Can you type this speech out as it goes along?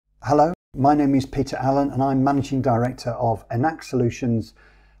Hello, my name is Peter Allen and I'm Managing Director of Enact Solutions,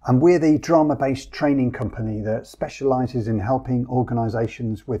 and we're the drama-based training company that specialises in helping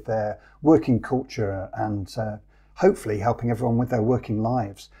organisations with their working culture and hopefully helping everyone with their working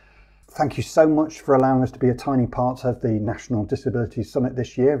lives. Thank you so much for allowing us to be a tiny part of the National Disability Summit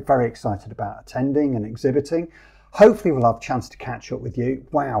this year. Very excited about attending and exhibiting. Hopefully we'll have a chance to catch up with you.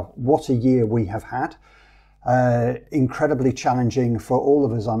 Wow, what a year we have had. Incredibly challenging for all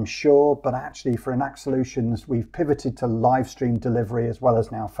of us, I'm sure, but actually for Enact Solutions, we've pivoted to live stream delivery as well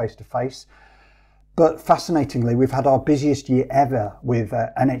as now face-to-face. But fascinatingly, we've had our busiest year ever with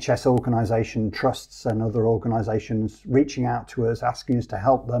NHS organisation trusts and other organisations reaching out to us, asking us to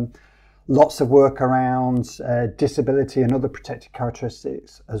help them. Lots of work around disability and other protected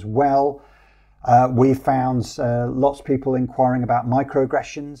characteristics as well. We found lots of people inquiring about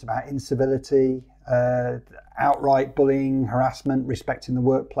microaggressions, about incivility, outright bullying, harassment, respecting the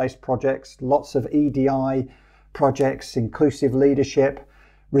workplace projects, lots of EDI projects, inclusive leadership,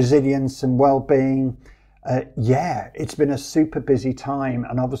 resilience and well-being. Yeah, it's been a super busy time,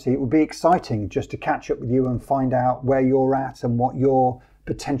 and obviously it would be exciting just to catch up with you and find out where you're at and what your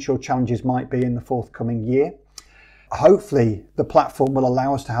potential challenges might be in the forthcoming year. Hopefully the platform will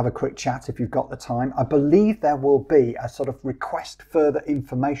allow us to have a quick chat if you've got the time. I believe there will be a sort of request further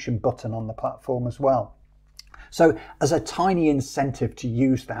information button on the platform as well. So as a tiny incentive to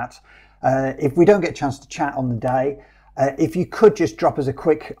use that, if we don't get a chance to chat on the day, if you could just drop us a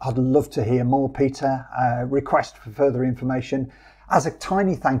quick, I'd love to hear more, Peter, request for further information. As a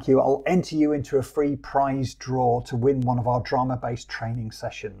tiny thank you, I'll enter you into a free prize draw to win one of our drama-based training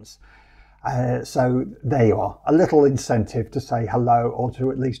sessions. So there you are, a little incentive to say hello or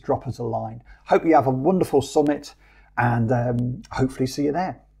to at least drop us a line. Hope you have a wonderful summit and hopefully see you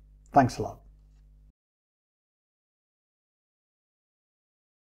there. Thanks a lot.